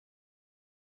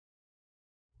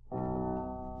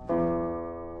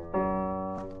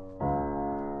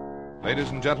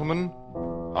Ladies and gentlemen,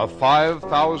 a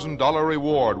 $5,000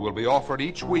 reward will be offered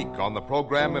each week on the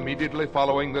program immediately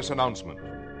following this announcement.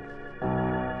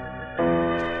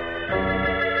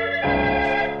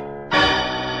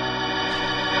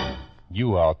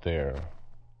 You out there,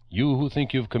 you who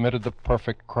think you've committed the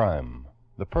perfect crime,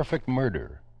 the perfect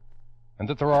murder, and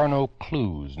that there are no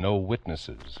clues, no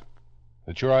witnesses,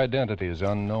 that your identity is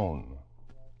unknown.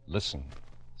 Listen.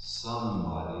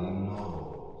 Somebody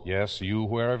knows. Yes, you,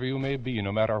 wherever you may be,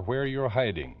 no matter where you're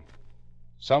hiding.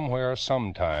 Somewhere,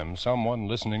 sometime, someone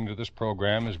listening to this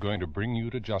program is going to bring you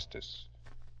to justice.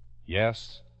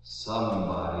 Yes?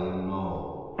 Somebody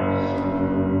knows.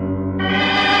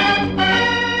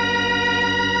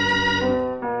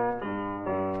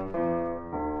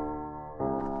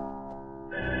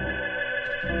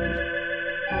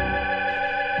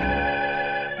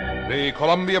 The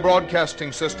Columbia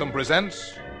Broadcasting System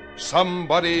presents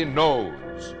Somebody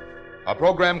Knows, a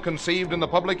program conceived in the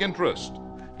public interest,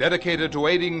 dedicated to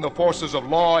aiding the forces of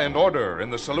law and order in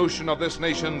the solution of this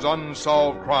nation's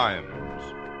unsolved crimes.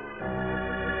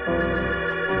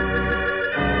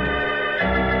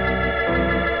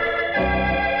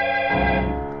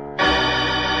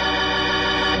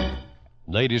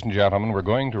 Ladies and gentlemen, we're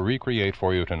going to recreate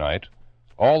for you tonight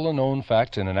all the known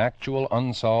facts in an actual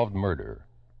unsolved murder.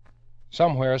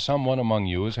 Somewhere, someone among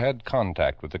you has had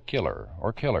contact with the killer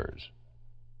or killers.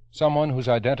 Someone whose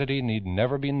identity need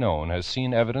never be known has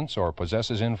seen evidence or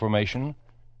possesses information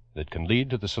that can lead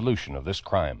to the solution of this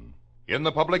crime. In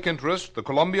the public interest, the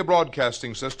Columbia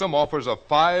Broadcasting System offers a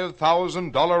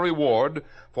 $5,000 reward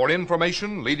for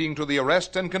information leading to the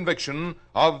arrest and conviction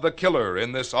of the killer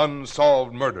in this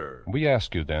unsolved murder. We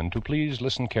ask you then to please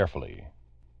listen carefully,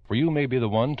 for you may be the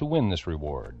one to win this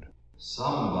reward.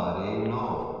 Somebody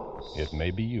knows. It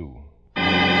may be you.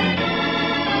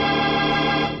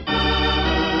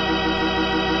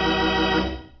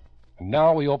 And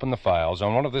now we open the files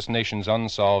on one of this nation's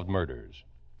unsolved murders.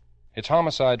 It's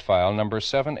homicide file number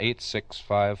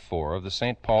 78654 of the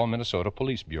St. Paul, Minnesota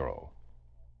Police Bureau.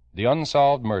 The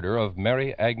unsolved murder of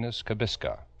Mary Agnes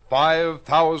Kabiska.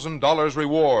 $5,000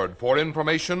 reward for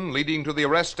information leading to the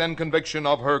arrest and conviction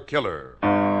of her killer.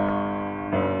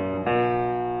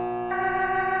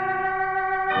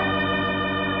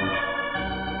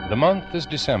 The month is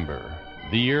December,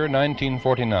 the year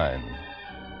 1949.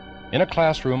 In a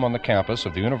classroom on the campus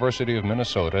of the University of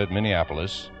Minnesota at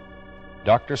Minneapolis,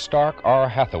 Dr. Stark R.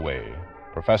 Hathaway,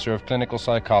 professor of clinical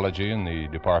psychology in the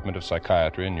Department of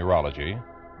Psychiatry and Neurology,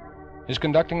 is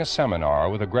conducting a seminar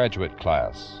with a graduate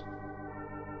class.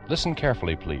 Listen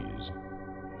carefully, please,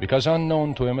 because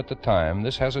unknown to him at the time,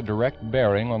 this has a direct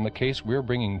bearing on the case we're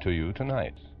bringing to you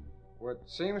tonight. Well, it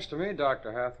seems to me,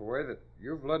 Dr. Hathaway, that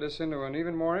you've led us into an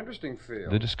even more interesting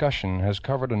field. The discussion has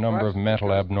covered a number of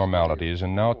mental abnormalities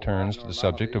and now turns to the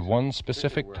subject of one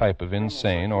specific type of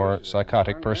insane or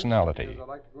psychotic personality,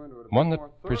 one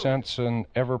that presents an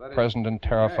ever-present and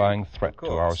terrifying threat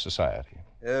to our society.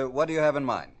 What do you have in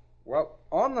mind? Well,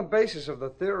 on the basis of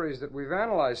the theories that we've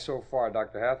analyzed so far,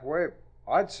 Dr. Hathaway,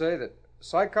 I'd say that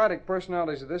psychotic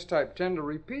personalities of this type tend to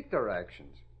repeat their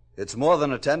actions. It's more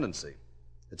than a tendency.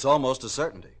 It's almost a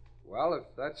certainty. Well, if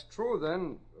that's true,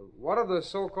 then what of the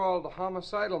so-called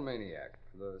homicidal maniac,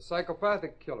 the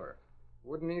psychopathic killer?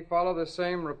 Wouldn't he follow the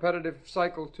same repetitive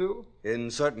cycle, too?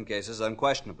 In certain cases,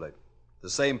 unquestionably. The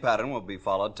same pattern will be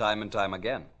followed time and time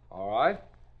again. All right.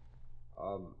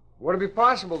 Would it be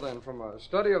possible, then, from a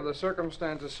study of the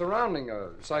circumstances surrounding a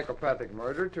psychopathic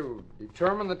murder to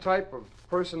determine the type of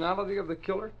personality of the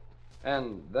killer?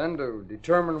 And then to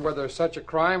determine whether such a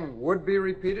crime would be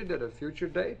repeated at a future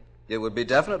date? It would be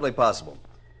definitely possible.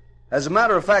 As a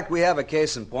matter of fact, we have a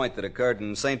case in point that occurred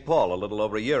in St. Paul a little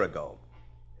over a year ago.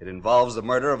 It involves the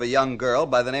murder of a young girl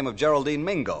by the name of Geraldine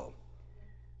Mingo.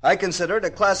 I consider it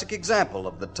a classic example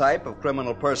of the type of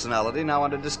criminal personality now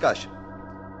under discussion.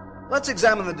 Let's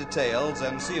examine the details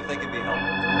and see if they can be helpful.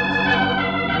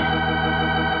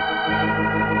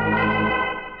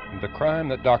 The crime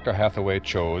that Dr. Hathaway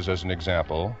chose as an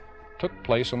example took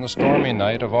place on the stormy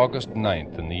night of August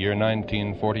 9th in the year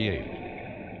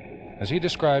 1948. As he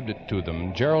described it to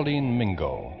them, Geraldine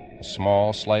Mingo, a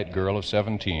small, slight girl of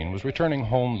 17, was returning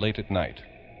home late at night.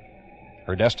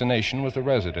 Her destination was the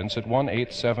residence at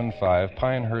 1875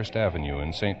 Pinehurst Avenue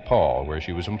in St. Paul, where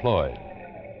she was employed.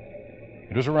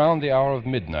 It was around the hour of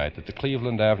midnight that the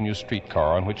Cleveland Avenue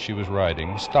streetcar on which she was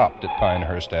riding stopped at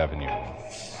Pinehurst Avenue,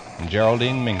 and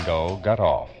Geraldine Mingo got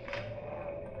off.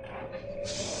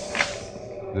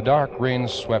 The dark,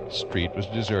 rain-swept street was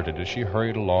deserted as she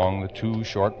hurried along the 2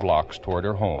 short blocks toward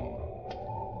her home.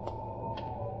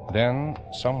 Then,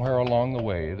 somewhere along the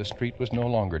way, the street was no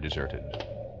longer deserted.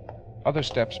 Other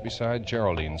steps beside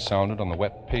Geraldine sounded on the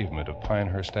wet pavement of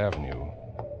Pinehurst Avenue.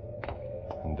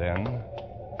 And then...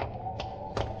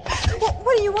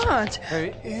 What do you want?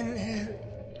 Hey, in here.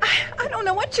 I don't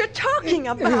know what you're talking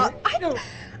about.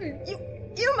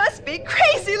 You must be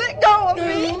crazy. Let go of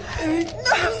me. No,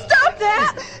 stop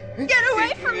that. Get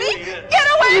away from me. Get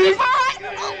away before I...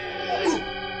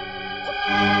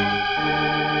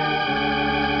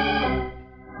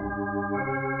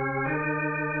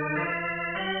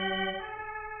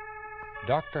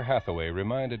 Dr. Hathaway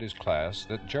reminded his class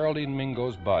that Geraldine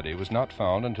Mingo's body was not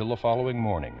found until the following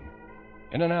morning,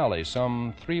 in an alley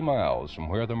some 3 miles from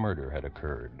where the murder had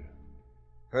occurred.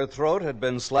 Her throat had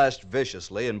been slashed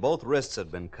viciously and both wrists had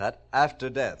been cut after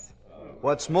death.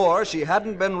 What's more, she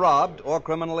hadn't been robbed or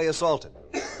criminally assaulted.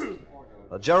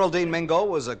 Geraldine Mingo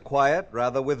was a quiet,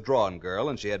 rather withdrawn girl,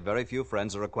 and she had very few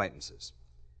friends or acquaintances.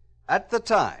 At the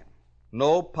time,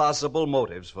 no possible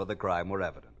motives for the crime were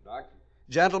evident.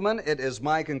 Gentlemen, it is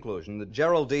my conclusion that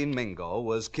Geraldine Mingo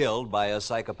was killed by a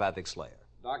psychopathic slayer.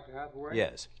 Dr. Hathaway?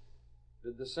 Yes.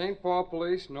 Did the St. Paul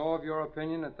police know of your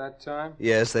opinion at that time?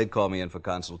 Yes, they'd call me in for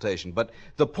consultation. But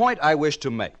the point I wish to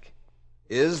make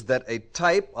is that a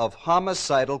type of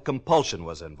homicidal compulsion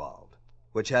was involved,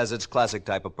 which has its classic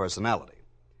type of personality.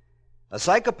 A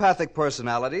psychopathic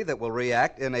personality that will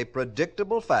react in a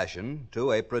predictable fashion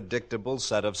to a predictable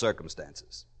set of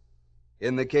circumstances.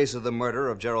 In the case of the murder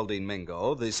of Geraldine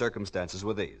Mingo, the circumstances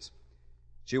were these.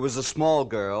 She was a small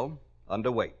girl,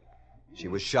 underweight. She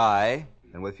was shy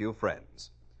and with few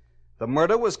friends. The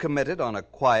murder was committed on a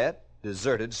quiet,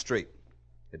 deserted street.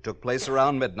 It took place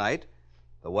around midnight.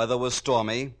 The weather was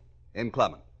stormy,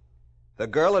 inclement. The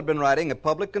girl had been riding a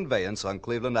public conveyance on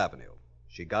Cleveland Avenue.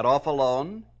 She got off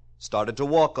alone, started to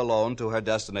walk alone to her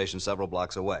destination several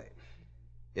blocks away.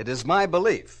 It is my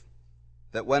belief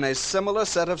that when a similar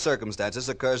set of circumstances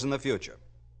occurs in the future,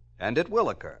 and it will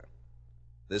occur,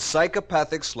 the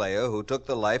psychopathic slayer who took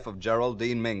the life of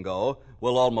Geraldine Mingo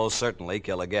will almost certainly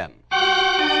kill again.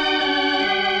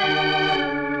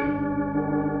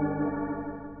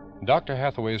 Dr.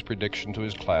 Hathaway's prediction to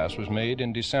his class was made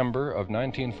in December of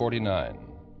 1949.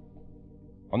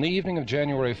 On the evening of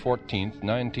January 14th,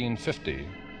 1950,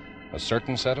 a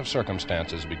certain set of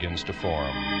circumstances begins to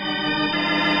form.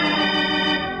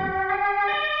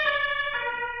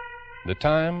 The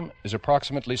time is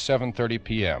approximately 7:30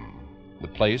 p.m. The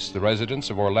place, the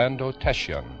residence of Orlando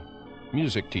Teshian,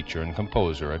 music teacher and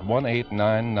composer at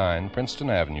 1899 Princeton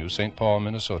Avenue, St. Paul,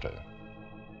 Minnesota.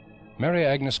 Mary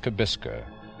Agnes Kabiska,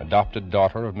 adopted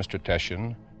daughter of Mr.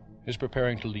 Teshian, is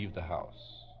preparing to leave the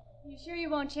house. You sure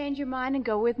you won't change your mind and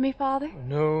go with me, Father?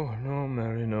 No,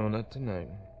 Mary, no, not tonight.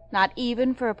 Not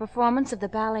even for a performance of the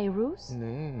Ballet Russe? No,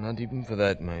 not even for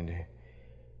that, my dear.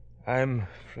 I'm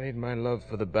afraid my love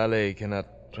for the ballet cannot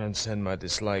transcend my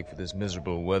dislike for this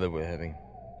miserable weather we're having.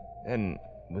 And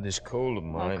with this cold of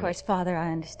mine... Oh, of course, Father,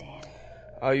 I understand.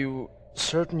 Are you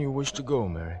certain you wish to go,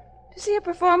 Mary? To see a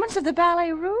performance of the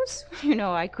Ballet Russe? You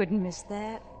know I couldn't miss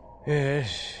that.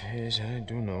 Yes, I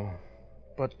do know.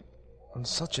 But on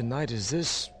such a night as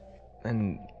this,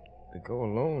 and to go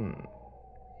alone...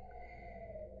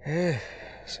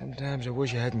 sometimes I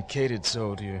wish I hadn't catered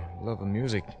so to your love of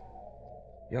music.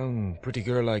 Young, pretty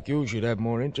girl like you should have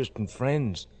more interest in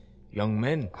friends, young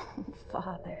men. Oh,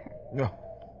 Father. No,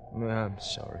 I'm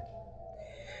sorry.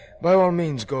 By all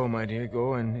means, go, my dear.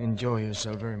 Go and enjoy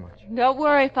yourself very much. Don't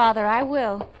worry, Father, I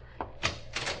will.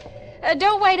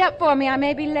 Don't wait up for me. I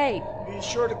may be late. Be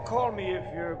sure to call me if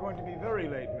you're going to be very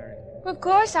late, Mary. Of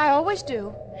course, I always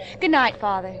do. Good night,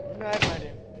 Father. Good night, my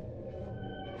dear.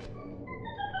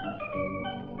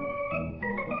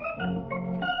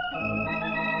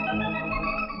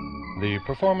 The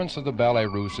performance of the Ballet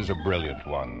Russe is a brilliant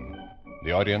one.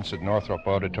 The audience at Northrop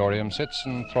Auditorium sits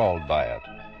enthralled by it.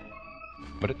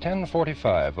 But at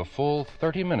 10:45, a full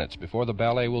 30 minutes before the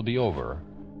ballet will be over,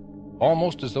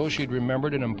 almost as though she'd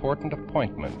remembered an important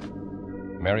appointment,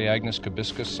 Mary Agnes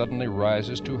Kabiska suddenly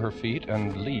rises to her feet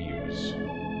and leaves.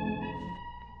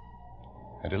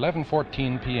 At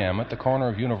 11:14 p.m. at the corner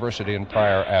of University and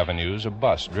Pryor Avenues, a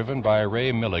bus driven by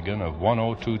Ray Milligan of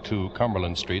 1022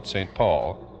 Cumberland Street, St.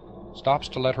 Paul, stops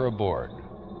to let her aboard.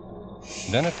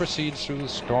 Then it proceeds through the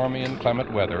stormy and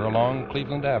clement weather along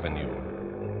Cleveland Avenue.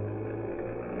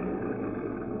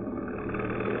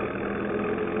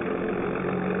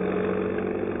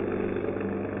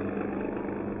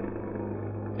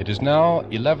 It is now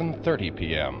 11:30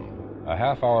 p.m., a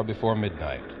half hour before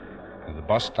midnight, and the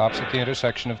bus stops at the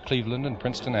intersection of Cleveland and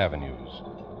Princeton Avenues.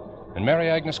 And Mary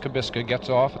Agnes Kabiska gets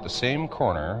off at the same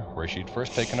corner where she'd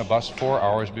first taken a bus 4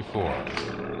 hours before.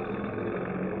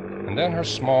 And then her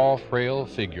small, frail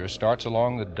figure starts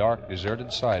along the dark,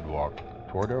 deserted sidewalk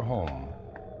toward her home,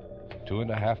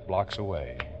 2.5 blocks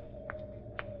away.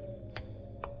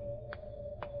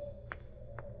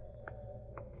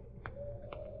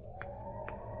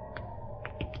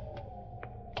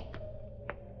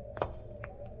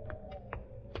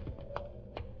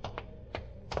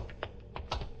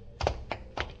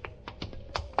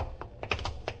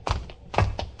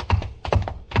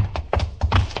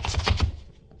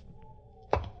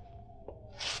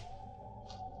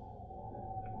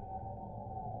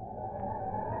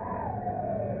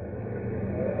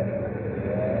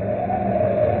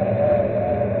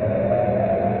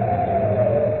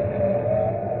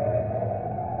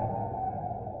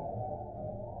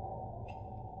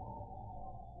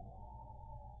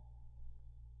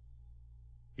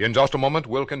 In just a moment,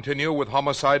 we'll continue with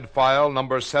homicide file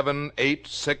number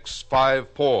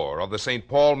 78654 of the St.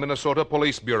 Paul, Minnesota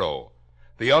Police Bureau.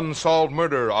 The unsolved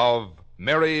murder of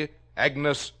Mary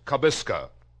Agnes Kabiska.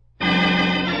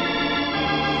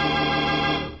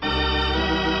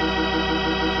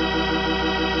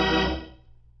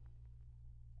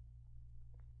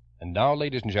 And now,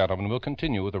 ladies and gentlemen, we'll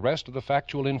continue with the rest of the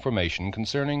factual information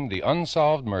concerning the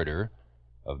unsolved murder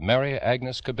of Mary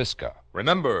Agnes Kabiska.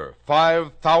 Remember,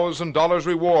 $5,000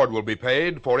 reward will be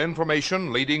paid for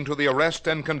information leading to the arrest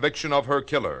and conviction of her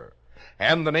killer.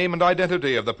 And the name and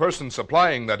identity of the person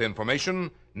supplying that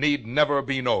information need never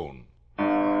be known.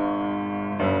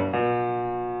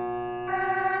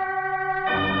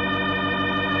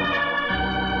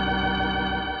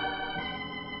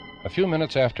 A few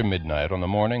minutes after midnight on the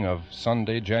morning of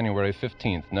Sunday, January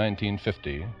 15th,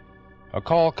 1950, a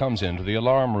call comes into the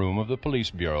alarm room of the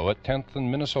Police Bureau at 10th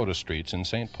and Minnesota Streets in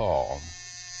St. Paul.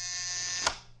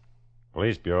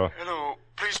 Police Bureau. Hello,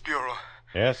 Police Bureau.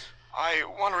 Yes? I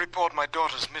want to report my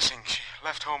daughter's missing. She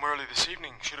left home early this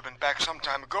evening. Should have been back some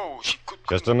time ago. She could...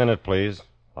 Just a minute, please.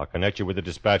 I'll connect you with the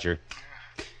dispatcher.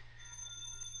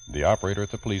 The operator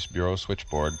at the Police Bureau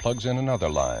switchboard plugs in another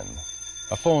line.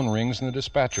 A phone rings in the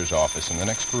dispatcher's office in the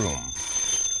next room.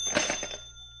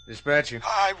 Dispatcher.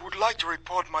 I would like to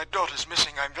report my daughter's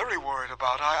missing. I'm very worried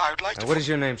about her. I would like to... What is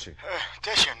your name, sir?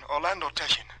 Teshin, Orlando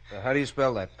Teshin. How do you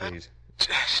spell that, please?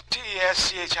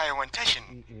 T-E-S-C-H-I-O-N,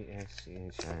 Teshin.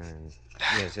 T-E-S-C-H-I-O-N.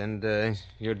 Yes, and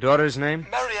your daughter's name?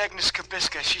 Mary Agnes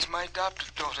Kabiska. She's my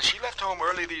adopted daughter. She left home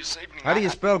early this evening. How do you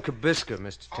spell Kabiska,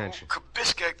 Mr. Tension?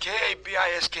 Kabiska,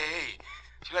 K-A-B-I-S-K-A.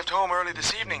 She left home early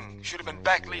this evening. Should have been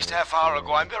back at least half hour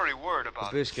ago. I'm very worried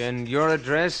about it. Kabiska, and your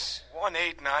address?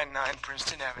 1899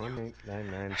 Princeton Avenue.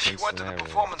 1899 She went to the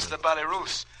performance of the Ballet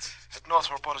Russe at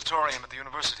Northrop Auditorium at the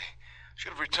university.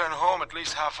 Should have returned home at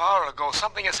least half hour ago.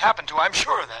 Something has happened to her. I'm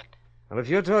sure of that. Well, if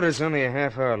your daughter's only a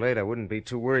half hour late, I wouldn't be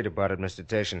too worried about it, Mr.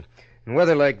 Teshin. In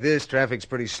weather like this, traffic's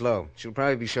pretty slow. She'll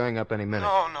probably be showing up any minute.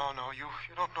 No. You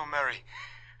don't know Mary.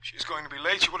 She's going to be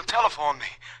late. She would have telephoned me.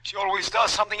 She always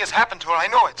does. Something has happened to her. I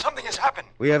know it. Something has happened.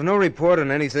 We have no report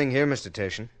on anything here, Mr.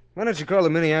 Teshin. Why don't you call the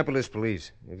Minneapolis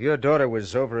police? If your daughter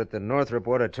was over at the Northrop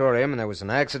Auditorium and there was an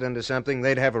accident or something,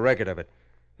 they'd have a record of it.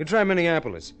 You try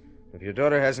Minneapolis. If your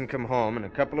daughter hasn't come home in a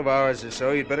couple of hours or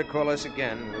so, you'd better call us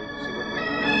again. We'll see what we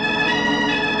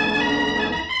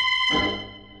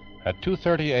can. At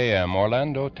 2:30 a.m.,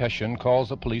 Orlando Teshin calls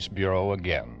the police bureau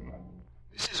again.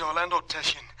 This is Orlando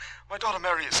Teshin. My daughter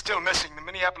Mary is still missing. The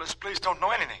Minneapolis police don't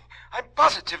know anything. I'm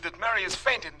positive that Mary has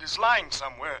fainted and is lying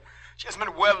somewhere. She hasn't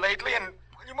been well lately, and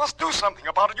you must do something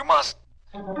about it. You must.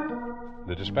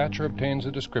 The dispatcher obtains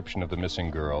a description of the missing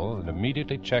girl and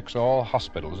immediately checks all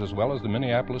hospitals as well as the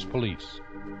Minneapolis police.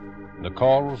 The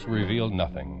calls revealed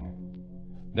nothing.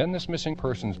 Then this Missing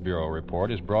Persons Bureau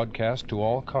report is broadcast to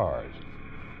all cars.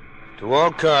 To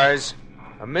all cars,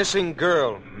 a missing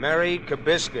girl, Mary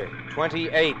Kabiska,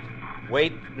 28,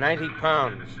 weight 90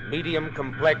 pounds, medium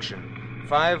complexion,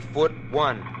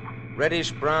 5'1",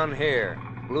 reddish-brown hair,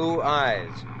 blue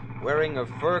eyes, wearing a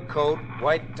fur coat,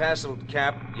 white tasseled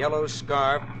cap, yellow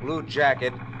scarf, blue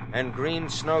jacket, and green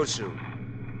snowsuit.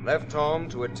 Left home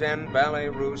to attend Ballet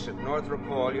Russe at Northrop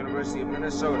Hall, University of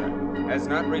Minnesota. Has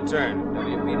not returned.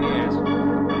 WPDS.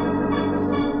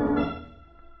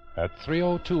 At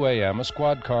 3:02 a.m., a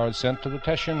squad car is sent to the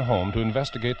Teshin home to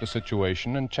investigate the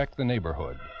situation and check the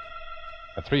neighborhood.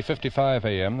 At 3:55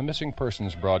 a.m., the missing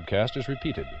persons broadcast is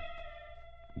repeated.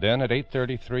 Then at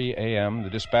 8:33 a.m., the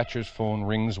dispatcher's phone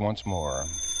rings once more.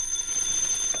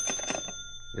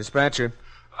 Dispatcher.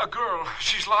 A girl.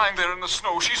 She's lying there in the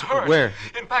snow. She's hurt. Where?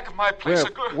 In back of my place.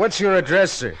 Where? A girl. What's your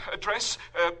address, sir? Address?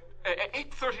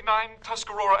 839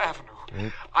 Tuscarora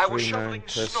Avenue. I was shoveling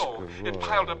snow. It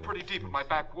piled up pretty deep in my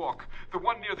back walk. The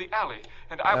one near the alley.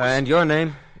 And I was... And your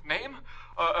name? Name?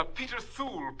 Peter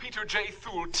Thule, Peter J.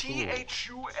 Thule,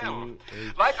 Thul.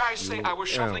 Like I say, I was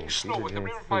shoveling snow in the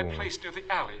rear of my place near the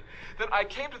alley. Then I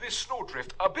came to this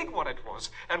snowdrift, a big one it was,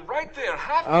 and right there,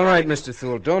 half... All right, Mr.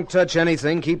 Thule, don't touch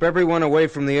anything. Keep everyone away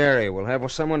from the area. We'll have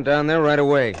someone down there right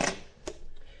away.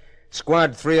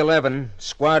 Squad 311,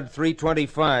 Squad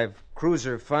 325,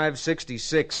 Cruiser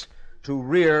 566, to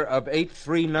rear of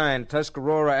 839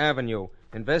 Tuscarora Avenue.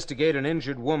 Investigate an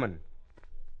injured woman.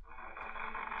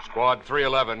 Squad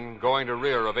 311, going to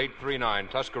rear of 839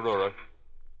 Tuscarora.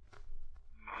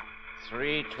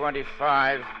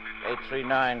 325,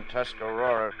 839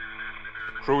 Tuscarora.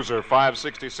 Cruiser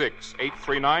 566,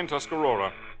 839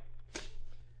 Tuscarora.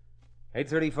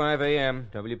 8:35 a.m.,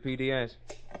 WPDS.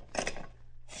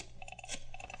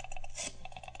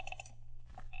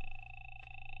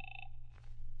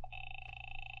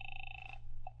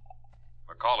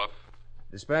 McAuliffe.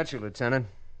 Dispatcher, Lieutenant.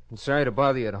 I'm sorry to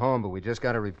bother you at home, but we just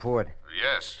got a report.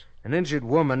 Yes. An injured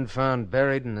woman found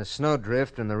buried in a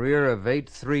snowdrift in the rear of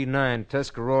 839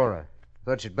 Tuscarora.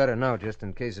 Thought you'd better know, just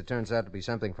in case it turns out to be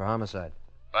something for homicide.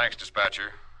 Thanks,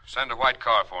 dispatcher. Send a white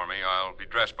car for me. I'll be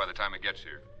dressed by the time it gets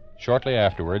here. Shortly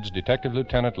afterwards, Detective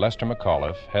Lieutenant Lester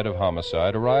McAuliffe, head of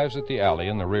homicide, arrives at the alley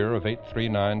in the rear of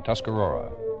 839 Tuscarora.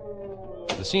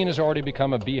 The scene has already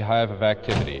become a beehive of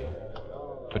activity.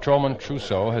 Patrolman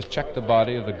Trousseau has checked the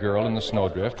body of the girl in the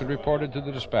snowdrift and reported to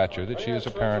the dispatcher that she is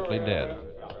apparently dead.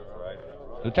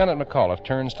 Lieutenant McAuliffe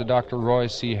turns to Dr. Roy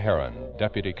C. Herron,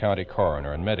 deputy county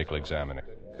coroner and medical examiner.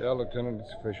 Yeah, Lieutenant,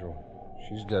 it's official.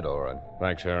 She's dead, all right.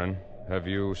 Thanks, Herron. Have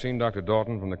you seen Dr.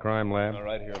 Dalton from the crime lab?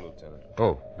 Right here, Lieutenant.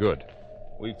 Oh, good.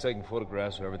 We've taken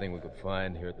photographs of everything we could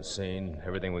find here at the scene.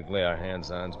 Everything we can lay our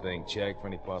hands on is being checked for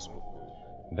any possible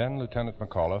clues. Then Lieutenant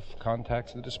McAuliffe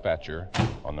contacts the dispatcher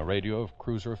on the radio of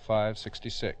Cruiser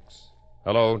 566.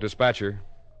 Hello, dispatcher.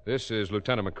 This is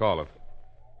Lieutenant McAuliffe.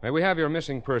 May we have your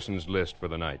missing persons list for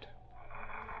the night?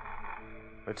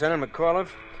 Lieutenant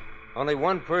McAuliffe, only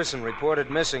one person reported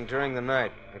missing during the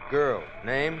night. A girl.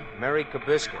 Name, Mary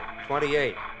Kabiska,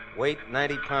 28. Weight,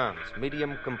 90 pounds.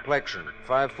 Medium complexion,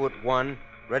 5'1",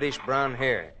 reddish-brown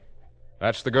hair.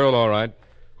 That's the girl, all right.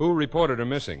 Who reported her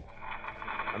missing?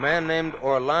 A man named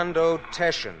Orlando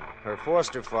Teschen, her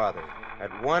foster father, at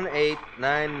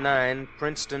 1899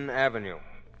 Princeton Avenue.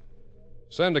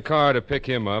 Send a car to pick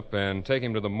him up and take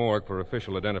him to the morgue for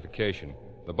official identification.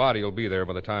 The body will be there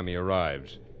by the time he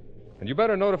arrives. And you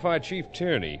better notify Chief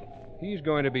Tierney. He's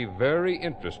going to be very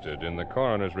interested in the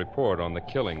coroner's report on the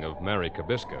killing of Mary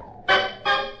Kabiska.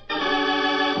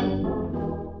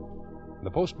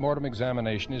 The post-mortem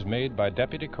examination is made by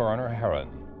Deputy Coroner Herron.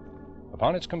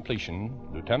 Upon its completion,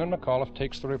 Lieutenant McAuliffe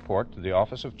takes the report to the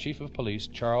office of Chief of Police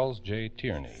Charles J.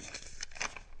 Tierney.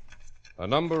 A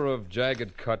number of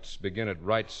jagged cuts begin at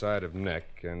right side of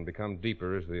neck and become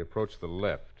deeper as they approach the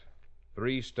left.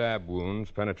 3 stab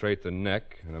wounds penetrate the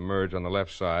neck and emerge on the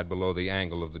left side below the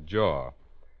angle of the jaw.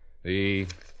 The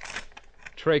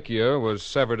trachea was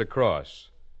severed across.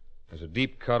 There's a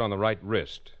deep cut on the right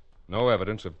wrist. No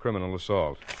evidence of criminal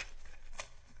assault.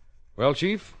 Well,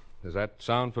 Chief, does that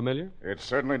sound familiar? It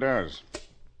certainly does.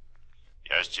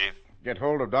 Yes, Chief? Get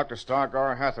hold of Dr. Stark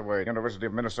R. Hathaway, University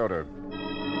of Minnesota.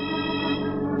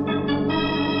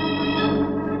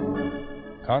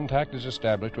 Contact is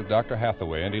established with Dr.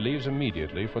 Hathaway, and he leaves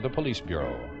immediately for the police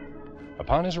bureau.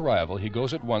 Upon his arrival, he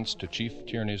goes at once to Chief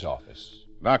Tierney's office.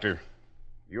 Doctor,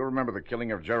 you remember the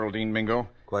killing of Geraldine Mingo?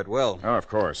 Quite well. Oh, of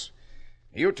course.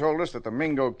 You told us that the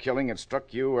Mingo killing had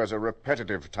struck you as a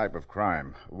repetitive type of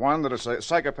crime, one that a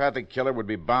psychopathic killer would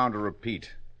be bound to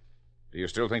repeat. Do you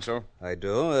still think so? I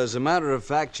do. As a matter of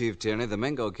fact, Chief Tierney, the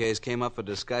Mingo case came up for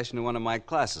discussion in one of my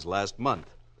classes last month.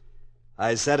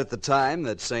 I said at the time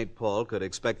that St. Paul could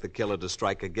expect the killer to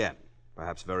strike again,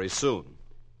 perhaps very soon.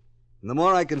 And the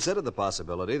more I consider the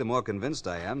possibility, the more convinced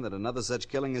I am that another such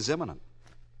killing is imminent.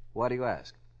 Why do you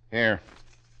ask? Here,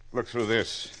 look through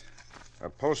this. A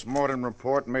post-mortem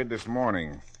report made this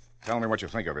morning. Tell me what you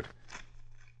think of it.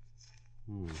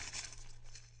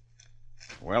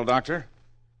 Well, Doctor,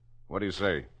 what do you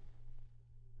say?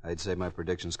 I'd say my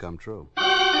predictions come true.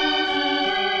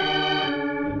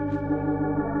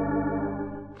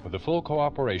 With the full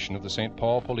cooperation of the St.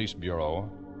 Paul Police Bureau,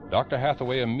 Dr.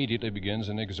 Hathaway immediately begins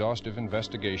an exhaustive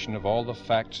investigation of all the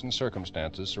facts and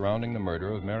circumstances surrounding the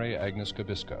murder of Mary Agnes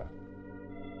Kabiska.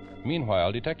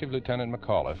 Meanwhile, Detective Lieutenant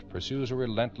McAuliffe pursues a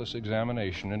relentless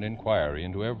examination and inquiry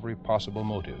into every possible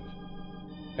motive,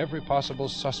 every possible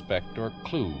suspect or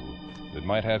clue that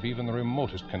might have even the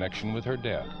remotest connection with her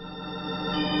death.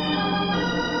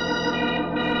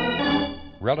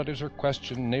 Relatives are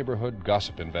questioned, neighborhood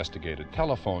gossip investigated,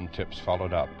 telephone tips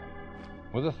followed up.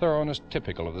 With a thoroughness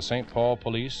typical of the St. Paul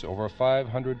police, over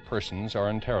 500 persons are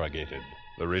interrogated.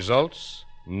 The results?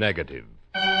 Negative.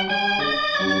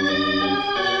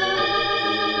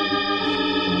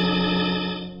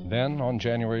 Then, on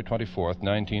January 24th,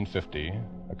 1950,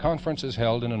 a conference is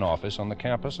held in an office on the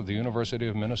campus of the University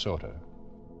of Minnesota.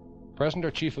 Present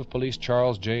are Chief of Police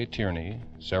Charles J. Tierney,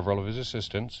 several of his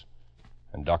assistants,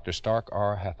 and Dr. Stark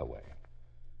R. Hathaway.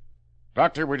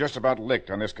 Doctor, we're just about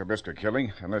licked on this Kabiska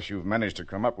killing, unless you've managed to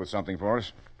come up with something for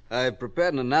us. I've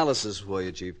prepared an analysis for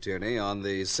you, Chief Tierney, on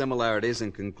the similarities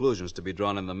and conclusions to be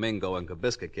drawn in the Mingo and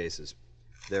Kabiska cases.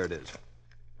 There it is.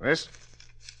 This?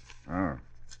 Oh,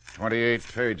 28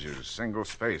 pages,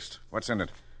 single-spaced. What's in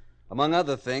it? Among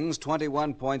other things,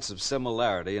 21 points of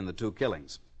similarity in the two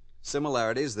killings.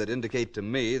 Similarities that indicate to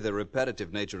me the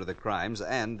repetitive nature of the crimes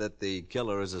and that the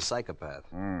killer is a psychopath.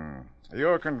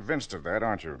 You're convinced of that,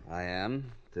 aren't you? I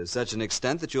am, to such an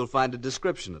extent that you'll find a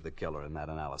description of the killer in that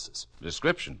analysis.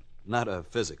 Description? Not a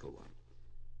physical one.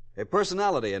 A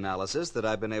personality analysis that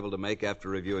I've been able to make after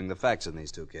reviewing the facts in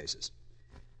these two cases.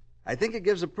 I think it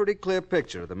gives a pretty clear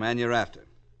picture of the man you're after.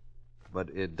 But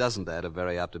it doesn't add a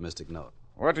very optimistic note.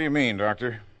 What do you mean,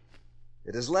 Doctor?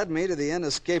 It has led me to the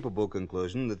inescapable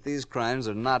conclusion that these crimes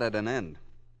are not at an end.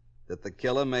 That the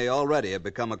killer may already have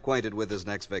become acquainted with his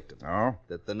next victim. Oh?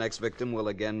 That the next victim will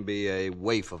again be a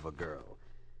waif of a girl.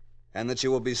 And that she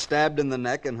will be stabbed in the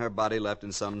neck and her body left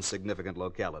in some significant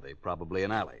locality, probably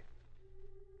an alley.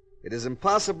 It is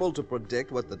impossible to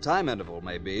predict what the time interval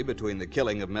may be between the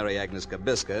killing of Mary Agnes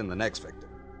Kabiska and the next victim.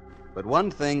 But one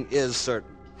thing is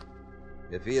certain.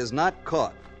 If he is not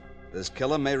caught, this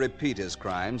killer may repeat his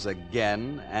crimes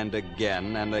again and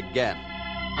again and again.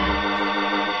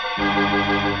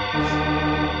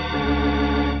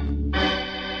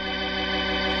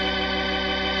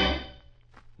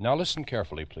 Now listen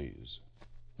carefully, please.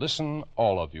 Listen,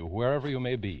 all of you, wherever you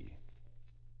may be.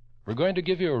 We're going to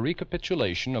give you a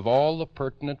recapitulation of all the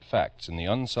pertinent facts in the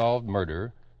unsolved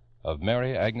murder of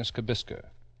Mary Agnes Kabiska,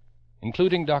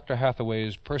 including Dr.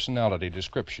 Hathaway's personality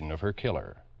description of her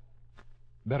killer.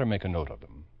 Better make a note of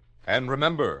them. And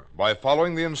remember, by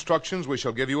following the instructions we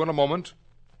shall give you in a moment,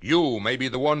 you may be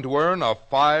the one to earn a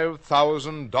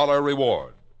 $5,000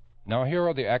 reward. Now here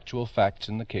are the actual facts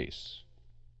in the case.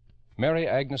 Mary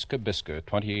Agnes Kabiska,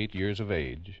 28 years of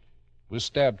age, was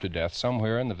stabbed to death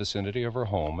somewhere in the vicinity of her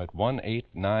home at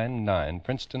 1899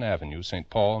 Princeton Avenue, St.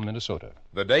 Paul, Minnesota.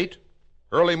 The date?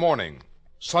 Early morning,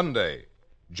 Sunday,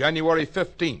 January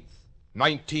 15th,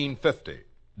 1950.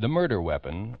 The murder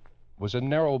weapon was a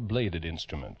narrow-bladed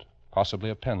instrument, possibly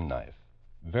a penknife,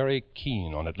 very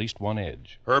keen on at least one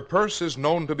edge. Her purse is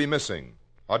known to be missing.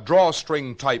 A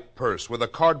drawstring-type purse with a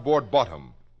cardboard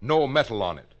bottom, no metal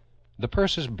on it. The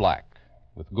purse is black,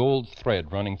 with gold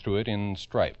thread running through it in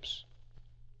stripes.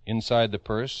 Inside the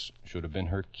purse should have been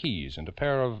her keys and a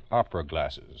pair of opera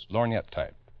glasses, lorgnette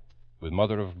type, with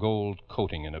mother-of-gold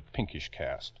coating in a pinkish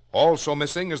cast. Also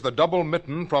missing is the double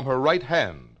mitten from her right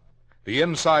hand. The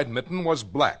inside mitten was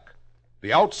black.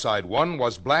 The outside one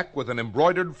was black with an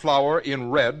embroidered flower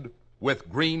in red with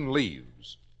green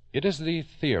leaves. It is the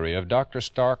theory of Dr.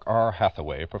 Stark R.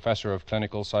 Hathaway, professor of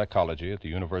clinical psychology at the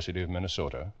University of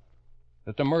Minnesota,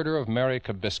 that the murder of Mary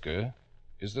Kabiska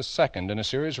is the second in a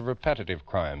series of repetitive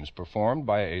crimes performed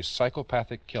by a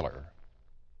psychopathic killer.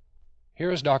 Here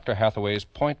is Dr. Hathaway's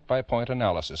point-by-point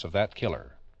analysis of that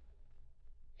killer.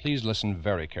 Please listen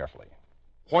very carefully.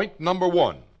 Point number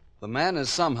 1. The man is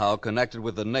somehow connected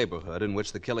with the neighborhood in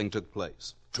which the killing took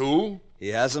place. 2. He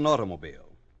has an automobile,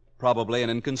 probably an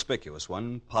inconspicuous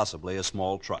one, possibly a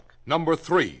small truck. Number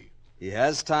 3. He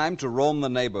has time to roam the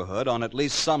neighborhood on at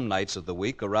least some nights of the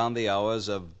week around the hours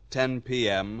of 10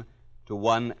 p.m. to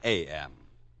 1 a.m.,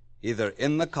 either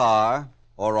in the car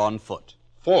or on foot.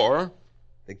 4.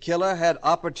 The killer had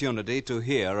opportunity to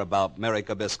hear about Mary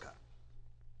Kabiska.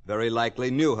 Very likely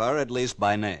knew her, at least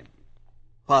by name.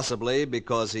 Possibly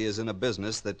because he is in a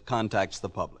business that contacts the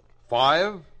public.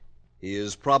 5. He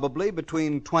is probably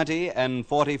between 20 and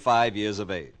 45 years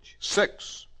of age.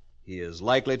 6. He is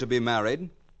likely to be married,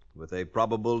 with a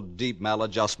probable deep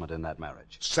maladjustment in that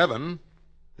marriage. 7.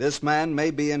 This man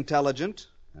may be intelligent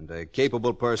and a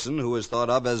capable person who is thought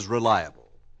of as reliable.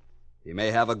 He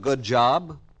may have a good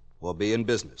job or be in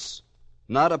business.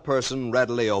 Not a person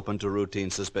readily open to routine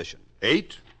suspicion.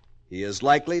 8. He is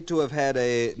likely to have had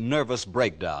a nervous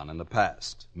breakdown in the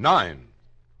past. 9.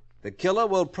 The killer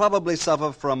will probably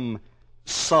suffer from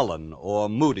sullen or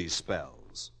moody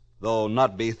spells, though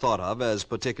not be thought of as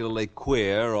particularly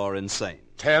queer or insane.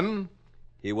 10.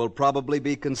 He will probably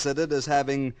be considered as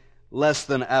having less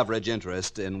than average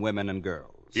interest in women and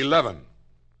girls. 11.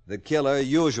 The killer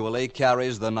usually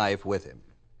carries the knife with him.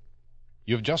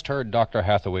 You've just heard Dr.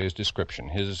 Hathaway's description,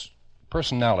 his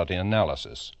personality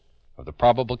analysis of the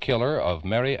probable killer of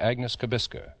Mary Agnes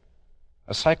Kabiska,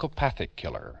 a psychopathic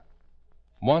killer,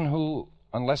 one who,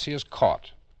 unless he is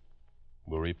caught,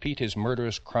 will repeat his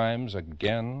murderous crimes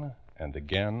again and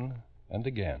again and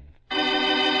again.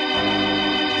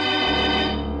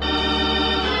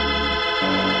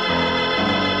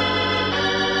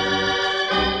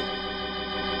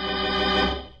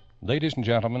 Ladies and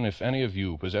gentlemen, if any of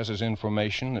you possesses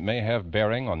information that may have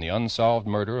bearing on the unsolved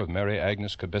murder of Mary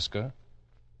Agnes Kabiska,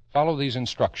 follow these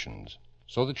instructions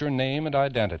so that your name and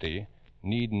identity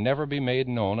need never be made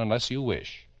known unless you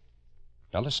wish.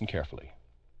 Now listen carefully.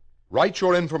 Write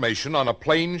your information on a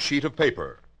plain sheet of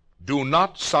paper. Do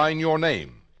not sign your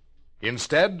name.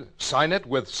 Instead, sign it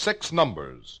with 6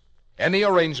 numbers, any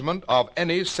arrangement of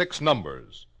any 6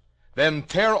 numbers. Then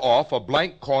tear off a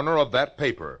blank corner of that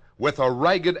paper with a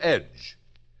ragged edge.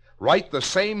 Write the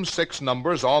same 6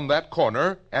 numbers on that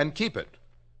corner and keep it.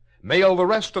 Mail the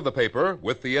rest of the paper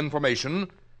with the information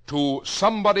to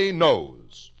Somebody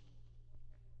Knows.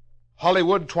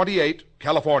 Hollywood 28,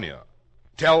 California.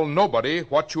 Tell nobody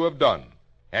what you have done,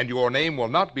 and your name will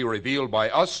not be revealed by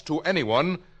us to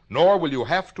anyone, nor will you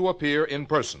have to appear in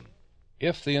person.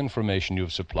 If the information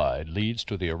you've supplied leads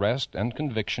to the arrest and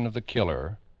conviction of the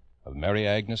killer of Mary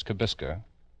Agnes Kabiska,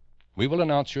 we will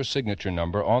announce your signature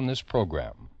number on this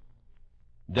program.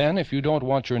 Then, if you don't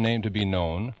want your name to be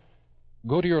known,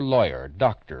 go to your lawyer,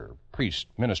 doctor, priest,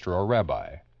 minister, or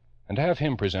rabbi, and have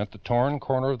him present the torn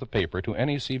corner of the paper to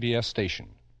any CBS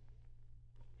station.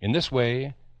 In this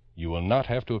way, you will not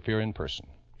have to appear in person.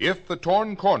 If the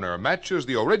torn corner matches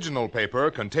the original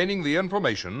paper containing the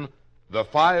information, the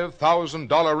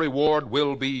 $5,000 reward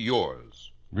will be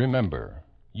yours. Remember,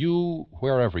 you,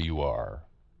 wherever you are,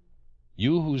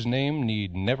 you whose name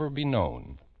need never be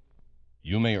known,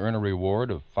 you may earn a reward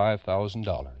of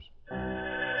 $5,000.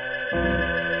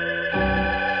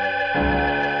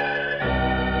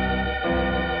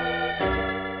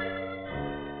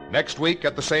 Next week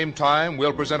at the same time,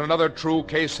 we'll present another true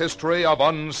case history of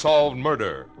unsolved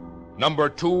murder. Number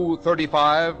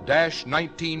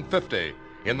 235-1950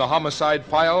 in the homicide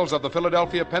files of the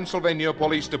Philadelphia, Pennsylvania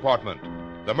Police Department.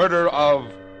 The murder of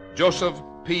Joseph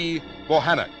P.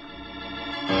 Bohannock.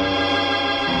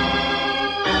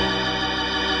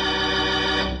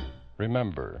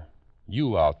 Remember,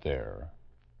 you out there,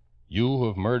 you who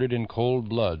have murdered in cold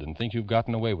blood and think you've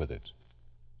gotten away with it,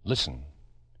 listen.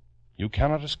 You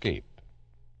cannot escape.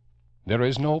 There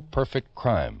is no perfect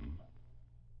crime.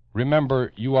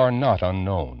 Remember, you are not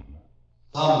unknown.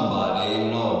 Somebody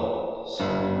knows.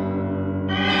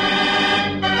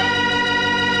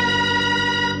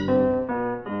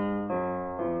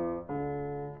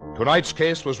 Tonight's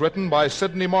case was written by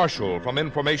Sidney Marshall from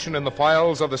information in the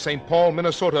files of the St. Paul,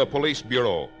 Minnesota Police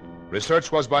Bureau.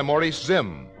 Research was by Maurice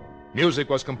Zimm. Music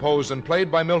was composed and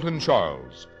played by Milton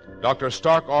Charles. Dr.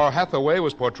 Stark R. Hathaway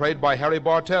was portrayed by Harry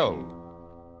Bartell.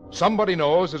 Somebody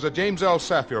Knows is a James L.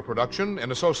 Safier production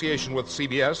in association with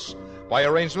CBS by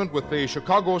arrangement with the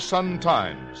Chicago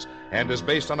Sun-Times and is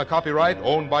based on a copyright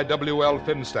owned by W.L.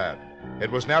 Finstad.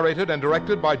 It was narrated and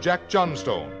directed by Jack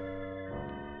Johnstone.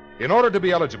 In order to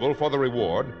be eligible for the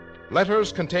reward,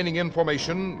 letters containing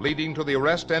information leading to the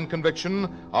arrest and conviction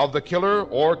of the killer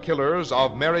or killers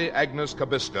of Mary Agnes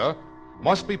Kabiska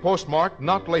must be postmarked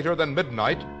not later than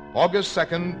midnight, August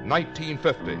 2nd,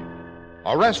 1950.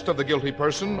 Arrest of the guilty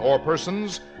person or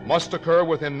persons must occur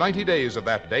within 90 days of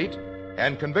that date,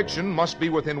 and conviction must be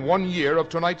within 1 year of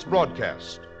tonight's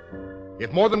broadcast.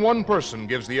 If more than one person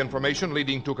gives the information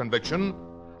leading to conviction,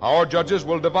 our judges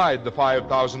will divide the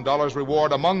 $5,000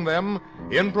 reward among them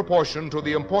in proportion to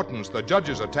the importance the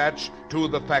judges attach to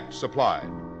the facts supplied.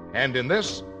 And in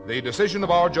this, the decision of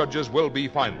our judges will be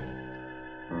final.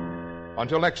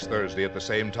 Until next Thursday at the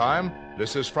same time,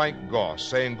 this is Frank Goss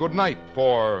saying good night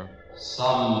for...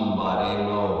 Somebody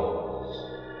knows.